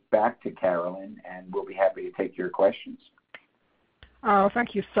over back to Carolyn, and we'll be happy to take your questions. Oh,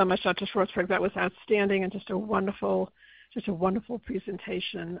 thank you so much, Dr. Schwartzberg. That was outstanding and just a wonderful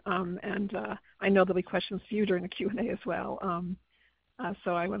presentation. And I know there'll be questions for you during the Q&A as well.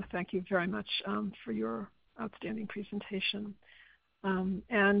 So I want to thank you very much for your outstanding presentation.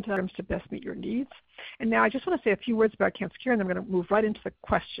 And to best meet your needs. And now I just want to say a few words about Cancer Care, and then I'm going to move right into the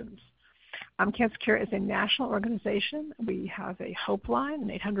questions. Cancer Care is a national organization. We have a Hope line, an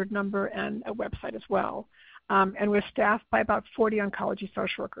 800 number, and a website as well. And we're staffed by about 40 oncology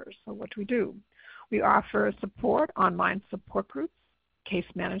social workers. So what do? We offer support, online support groups, case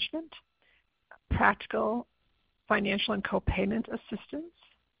management, practical, financial, and co-payment assistance.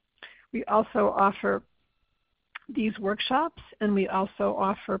 We also offer these workshops, and we also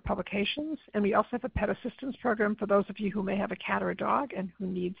offer publications, and we also have a pet assistance program for those of you who may have a cat or a dog and who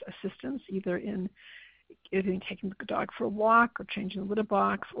needs assistance either in taking the dog for a walk or changing the litter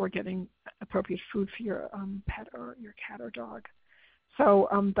box or getting appropriate food for your pet or your cat or dog. So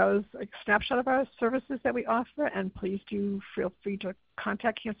those are a snapshot of our services that we offer, and please do feel free to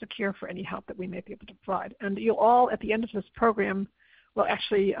contact Cancer Care for any help that we may be able to provide. And you'll all, at the end of this program, well,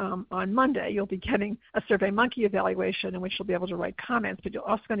 actually, on Monday, you'll be getting a SurveyMonkey evaluation in which you'll be able to write comments, but you're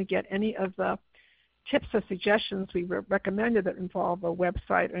also going to get any of the tips or suggestions we recommended that involve a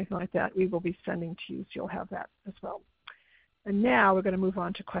website or anything like that. We will be sending to you, so you'll have that as well. And now we're going to move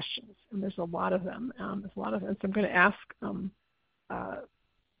on to questions, and there's a lot of them. So I'm going to ask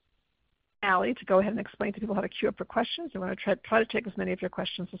Allie to go ahead and explain to people how to queue up for questions. I'm going to try to take as many of your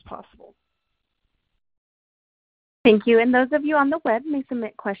questions as possible. Thank you. And those of you on the web may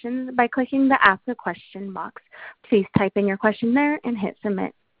submit questions by clicking the Ask a Question box. Please type in your question there and hit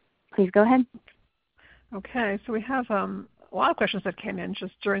Submit. Please go ahead. Okay, so we have a lot of questions that came in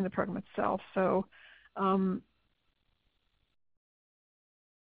just during the program itself. So,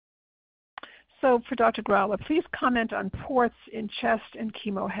 for Dr. Gralla, please comment on ports in chest and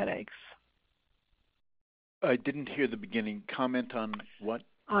chemo headaches. I didn't hear the beginning. Comment on what?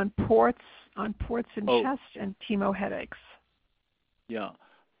 On ports in chest and chemo headaches. Yeah.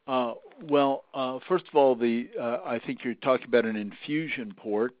 First of all, I think you're talking about an infusion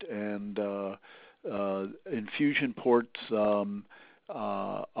port, and infusion ports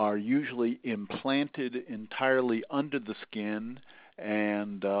are usually implanted entirely under the skin,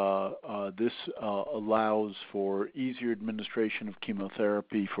 and this allows for easier administration of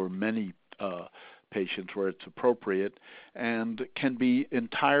chemotherapy for many patients where it's appropriate, and can be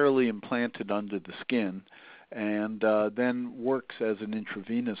entirely implanted under the skin, and then works as an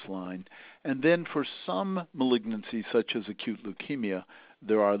intravenous line. And then for some malignancies, such as acute leukemia,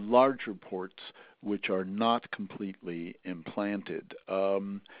 there are larger ports which are not completely implanted.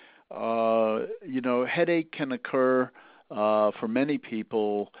 Headache can occur for many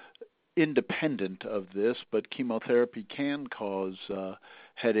people independent of this, but chemotherapy can cause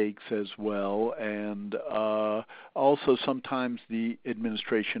headaches as well, and also sometimes the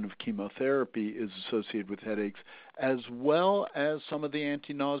administration of chemotherapy is associated with headaches, as well as some of the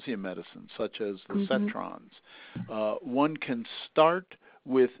anti-nausea medicines, such as the Cetrons. One can start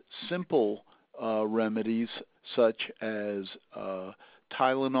with simple remedies such as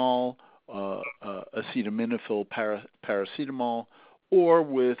Tylenol, acetaminophen, paracetamol, or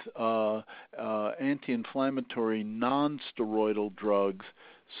with anti-inflammatory non-steroidal drugs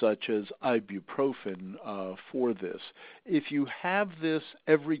such as ibuprofen for this. If you have this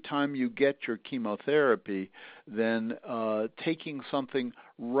every time you get your chemotherapy, then taking something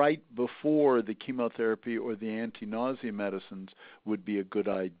right before the chemotherapy or the anti-nausea medicines would be a good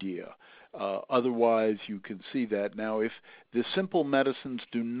idea. Otherwise, you can see that. Now, if the simple medicines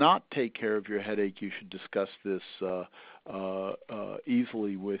do not take care of your headache, you should discuss this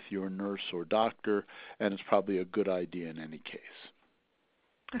easily with your nurse or doctor, and it's probably a good idea in any case.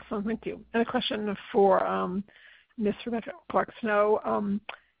 Excellent, thank you. And a question for Ms. Rebecca Clark-Snow.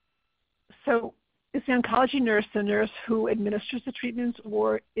 So is the oncology nurse the nurse who administers the treatments,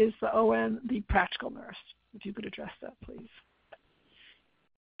 or is the ON the practical nurse? If you could address that, please.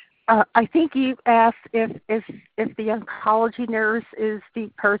 I think you asked if the oncology nurse is the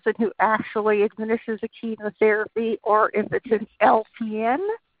person who actually administers the chemotherapy, or if it's an LPN.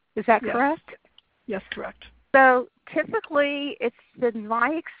 Is that correct? Yes, correct. So typically, it's been my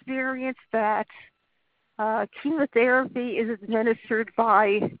experience that chemotherapy is administered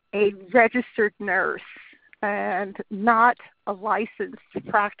by a registered nurse and not a licensed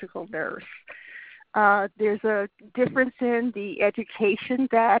practical nurse. There's a difference in the education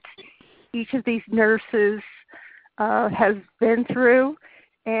that each of these nurses has been through,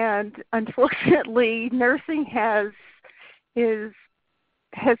 and unfortunately, nursing has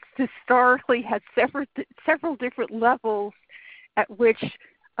historically had several different levels at which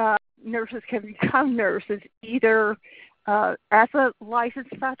nurses can become nurses, either as a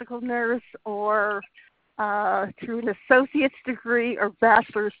licensed practical nurse or through an associate's degree or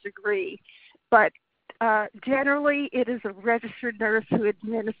bachelor's degree. But Generally, it is a registered nurse who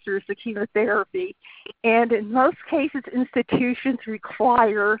administers the chemotherapy. And in most cases, institutions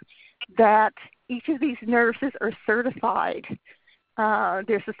require that each of these nurses are certified.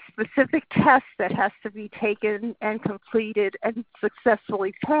 There's a specific test that has to be taken and completed and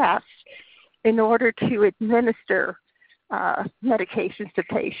successfully passed in order to administer medications to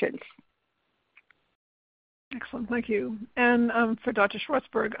patients. Excellent, thank you. And for Dr.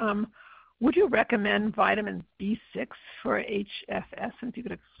 Schwartzberg, would you recommend vitamin B6 for HFS? And if you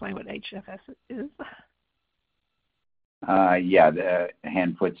could explain what HFS is. The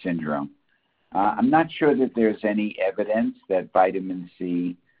hand-foot syndrome. I'm not sure that there's any evidence that vitamin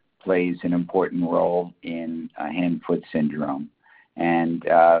C plays an important role in hand-foot syndrome. And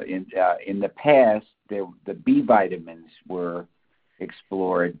in the past, the B vitamins were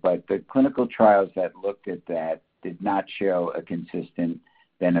explored, but the clinical trials that looked at that did not show a consistent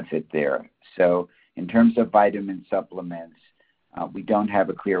benefit there. So in terms of vitamin supplements, we don't have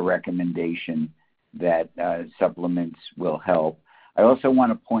a clear recommendation that supplements will help. I also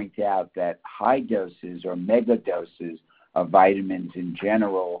want to point out that high doses or mega doses of vitamins in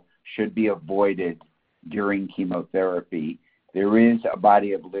general should be avoided during chemotherapy. There is a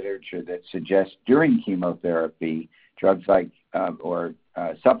body of literature that suggests during chemotherapy, drugs like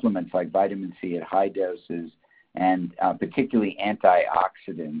supplements like vitamin C at high doses and particularly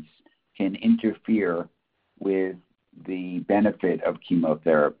antioxidants can interfere with the benefit of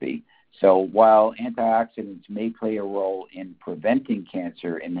chemotherapy. So while antioxidants may play a role in preventing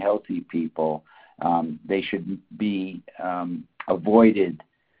cancer in healthy people, they should be avoided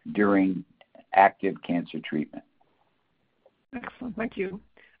during active cancer treatment. Excellent, thank you.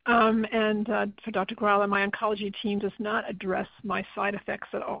 And for Dr. Gralla, my oncology team does not address my side effects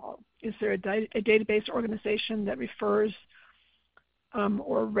at all. Is there a database organization that refers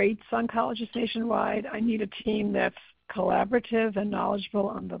or rates oncologists nationwide? I need a team that's collaborative and knowledgeable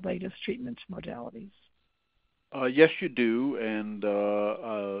on the latest treatment modalities. Yes, you do, and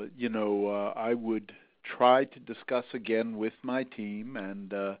I would try to discuss again with my team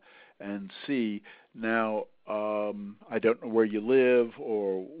and see. Now, I don't know where you live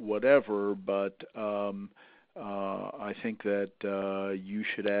or whatever, but I think that you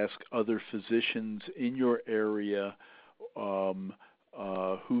should ask other physicians in your area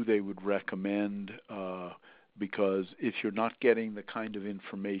who they would recommend, because if you're not getting the kind of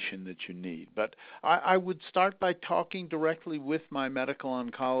information that you need. But I would start by talking directly with my medical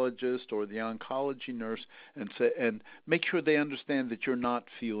oncologist or the oncology nurse and make sure they understand that you're not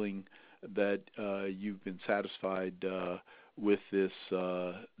feeling that you've been satisfied with this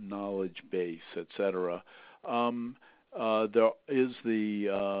knowledge base, etc. There is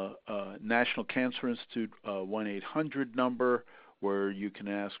the National Cancer Institute 1-800 number where you can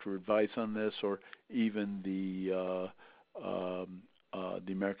ask for advice on this, or even the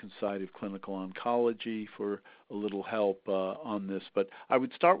American Society of Clinical Oncology for a little help on this. But I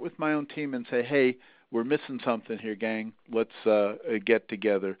would start with my own team and say, hey, we're missing something here, gang. Let's get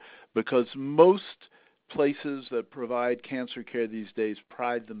together. Because most places that provide cancer care these days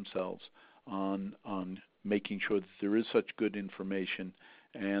pride themselves on making sure that there is such good information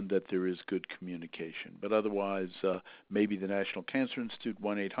and that there is good communication. But otherwise, maybe the National Cancer Institute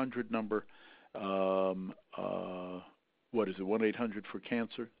 1-800 number. What is it, 1-800 for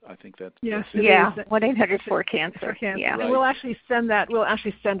cancer? I think that's... Yes, yeah, 1-800 for cancer. Yeah. Right. And we'll actually send that. We'll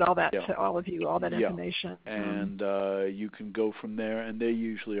actually send all that to all of you, all that information. And you can go from there, and they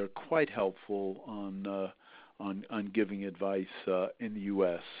usually are quite helpful on giving advice in the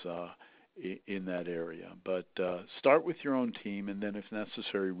U.S. In that area. But start with your own team, and then if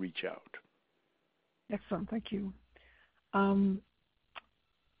necessary, reach out. Excellent, thank you. And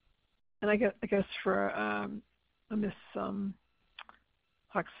I guess for Ms.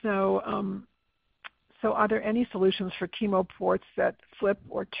 Hawk-Snow, so are there any solutions for chemo ports that flip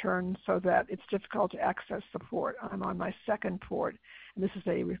or turn so that it's difficult to access the port? I'm on my second port, and this is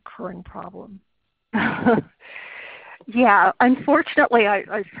a recurring problem. Yeah, unfortunately,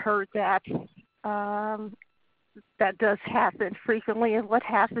 I've heard that that does happen frequently, and what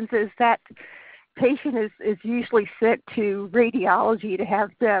happens is that patient is usually sent to radiology to have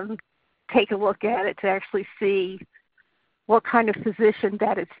them take a look at it to actually see what kind of position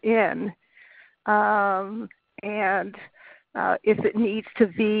that it's in, and if it needs to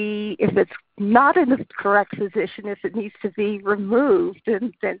be, if it's not in the correct position, if it needs to be removed,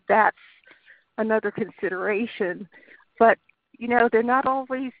 then that's another consideration. But, they're not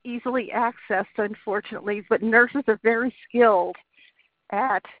always easily accessed, unfortunately, but nurses are very skilled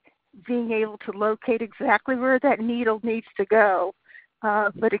at being able to locate exactly where that needle needs to go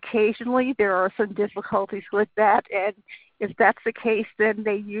but occasionally there are some difficulties with that. And if that's the case, then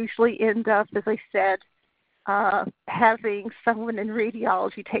they usually end up, as I said, having someone in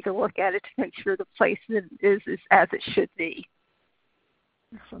radiology take a look at it to make sure the placement is as it should be.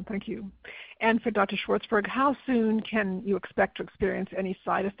 Excellent, thank you. And for Dr. Schwartzberg, how soon can you expect to experience any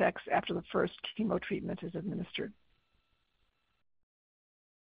side effects after the first chemo treatment is administered?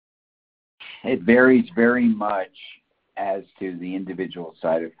 It varies very much as to the individual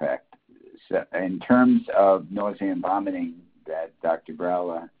side effect. So in terms of nausea and vomiting that Dr.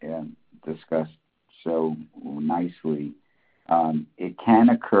 Gralla discussed so nicely, it can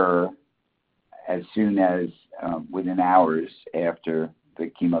occur as soon as within hours after the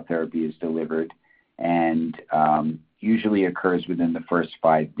chemotherapy is delivered, and usually occurs within the first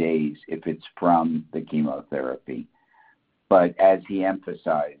 5 days if it's from the chemotherapy. But as he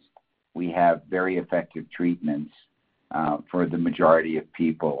emphasized, we have very effective treatments for the majority of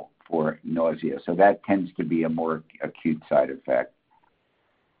people for nausea. So that tends to be a more acute side effect.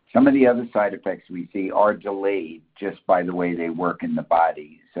 Some of the other side effects we see are delayed just by the way they work in the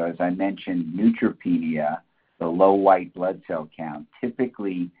body. So as I mentioned, neutropenia, the low white blood cell count,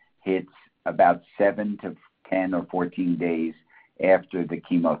 typically hits about 7 to 10 or 14 days after the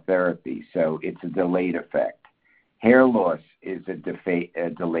chemotherapy. So it's a delayed effect. Hair loss is a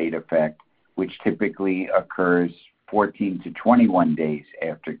delayed effect, which typically occurs 14 to 21 days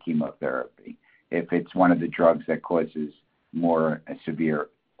after chemotherapy, if it's one of the drugs that causes more severe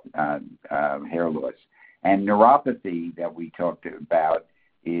hair loss. And neuropathy that we talked about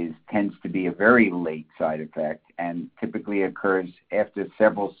tends to be a very late side effect and typically occurs after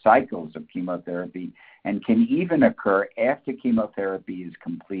several cycles of chemotherapy and can even occur after chemotherapy is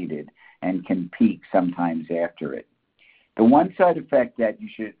completed and can peak sometimes after it. The one side effect that you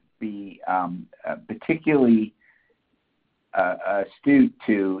should be particularly astute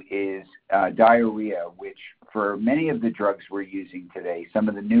to is diarrhea, which for many of the drugs we're using today, some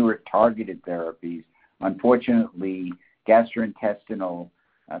of the newer targeted therapies, unfortunately, gastrointestinal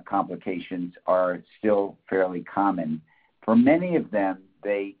complications are still fairly common. For many of them,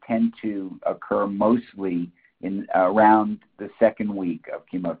 they tend to occur mostly in around the second week of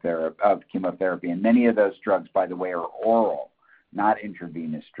chemotherapy. And many of those drugs, by the way, are oral, not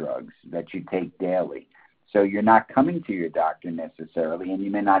intravenous drugs that you take daily. So you're not coming to your doctor necessarily, and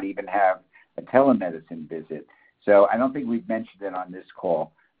you may not even have a telemedicine visit. So I don't think we've mentioned it on this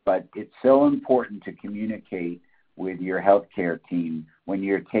call, but it's so important to communicate with your healthcare team when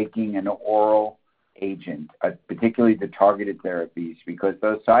you're taking an oral agent, particularly the targeted therapies, because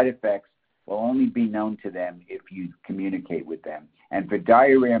those side effects will only be known to them if you communicate with them. And for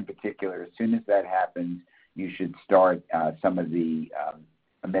diarrhea in particular, as soon as that happens, you should start some of the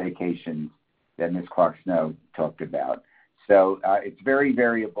medications that Ms. Clark-Snow talked about. So it's very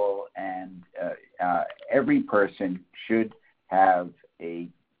variable, and every person should have a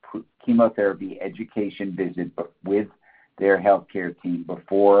chemotherapy education visit with their healthcare team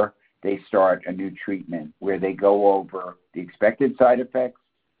before they start a new treatment, where they go over the expected side effects,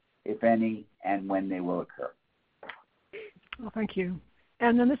 if any, and when they will occur. Well, thank you.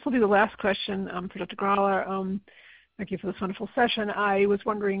 And then this will be the last question for Dr. Gralla. Thank you for this wonderful session. I was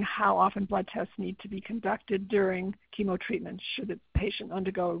wondering how often blood tests need to be conducted during chemo treatment. Should the patient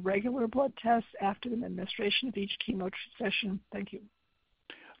undergo a regular blood test after the administration of each chemo session? Thank you.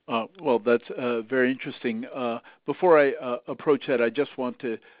 Well, that's very interesting. Before I approach that, I just want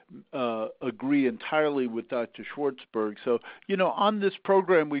to agree entirely with Dr. Schwartzberg. So, on this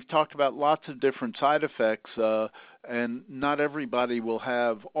program, we've talked about lots of different side effects, and not everybody will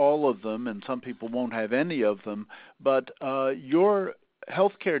have all of them, and some people won't have any of them. But your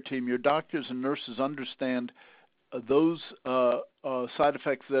healthcare team, your doctors and nurses understand those side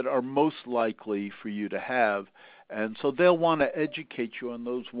effects that are most likely for you to have. And so they'll want to educate you on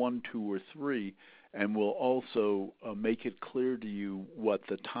those 1, 2, or 3, and will also make it clear to you what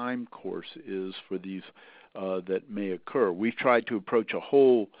the time course is for these that may occur. We've tried to approach a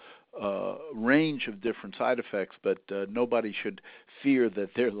whole range of different side effects, but nobody should fear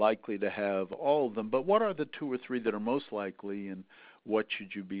that they're likely to have all of them. But what are the 2 or 3 that are most likely, and what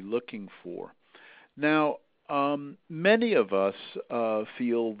should you be looking for? Now, many of us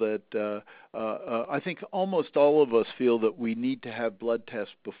feel that, I think almost all of us feel that we need to have blood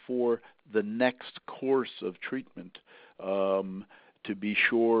tests before the next course of treatment to be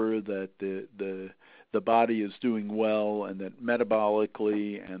sure that the body is doing well, and that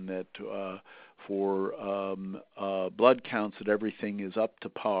metabolically, and that for blood counts, that everything is up to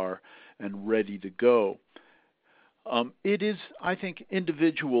par and ready to go. It is, I think,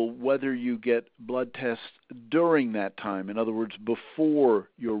 individual whether you get blood tests during that time, in other words, before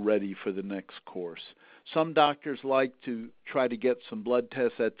you're ready for the next course. Some doctors like to try to get some blood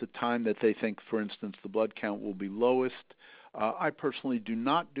tests at the time that they think, for instance, the blood count will be lowest. I personally do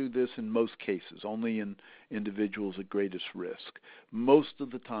not do this in most cases, only in individuals at greatest risk. Most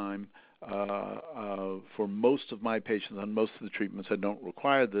of the time, for most of my patients on most of the treatments, I don't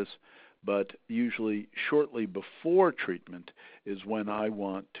require this, but usually shortly before treatment is when I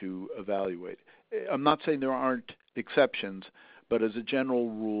want to evaluate. I'm not saying there aren't exceptions, but as a general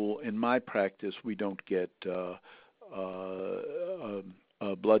rule, in my practice, we don't get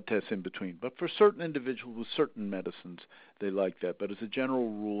blood tests in between. But for certain individuals with certain medicines, they like that. But as a general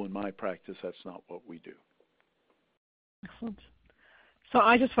rule, in my practice, that's not what we do. Excellent. So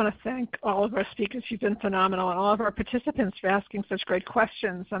I just want to thank all of our speakers. You've been phenomenal, and all of our participants for asking such great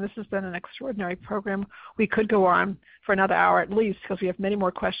questions. And this has been an extraordinary program. We could go on for another hour at least because we have many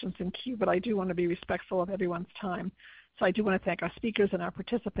more questions in queue, but I do want to be respectful of everyone's time. So I do want to thank our speakers and our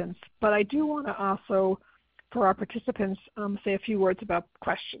participants. But I do want to also, for our participants, say a few words about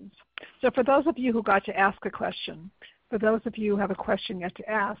questions. So for those of you who got to ask a question, for those of you who have a question yet to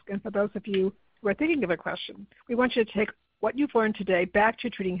ask, and for those of you who are thinking of a question, we want you to take what you've learned today back to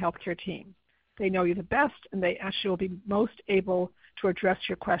your treating healthcare team. They know you the best, and they actually will be most able to address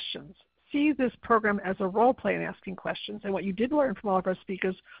your questions. See this program as a role play in asking questions, and what you did learn from all of our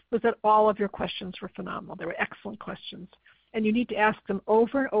speakers was that all of your questions were phenomenal. They were excellent questions, and you need to ask them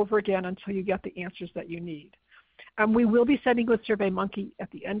over and over again until you get the answers that you need. We will be sending you a SurveyMonkey at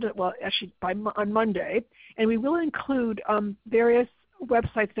the end of, well, actually on Monday, and we will include various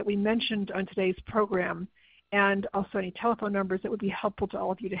websites that we mentioned on today's program, and also any telephone numbers that would be helpful to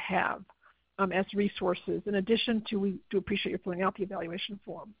all of you to have as resources. In addition to, we do appreciate you filling out the evaluation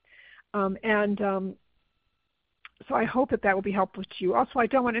form. So I hope that will be helpful to you. Also, I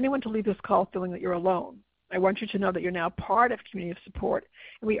don't want anyone to leave this call feeling that you're alone. I want you to know that you're now part of a community of support,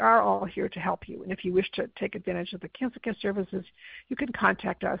 and we are all here to help you. And if you wish to take advantage of the Cancer Care services, you can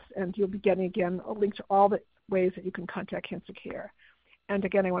contact us, and you'll be getting, again, a link to all the ways that you can contact Cancer Care. And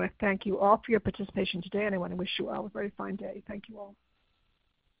again, I want to thank you all for your participation today, and I want to wish you all a very fine day. Thank you all.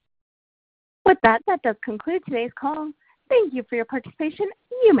 With that does conclude today's call. Thank you for your participation.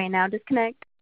 You may now disconnect.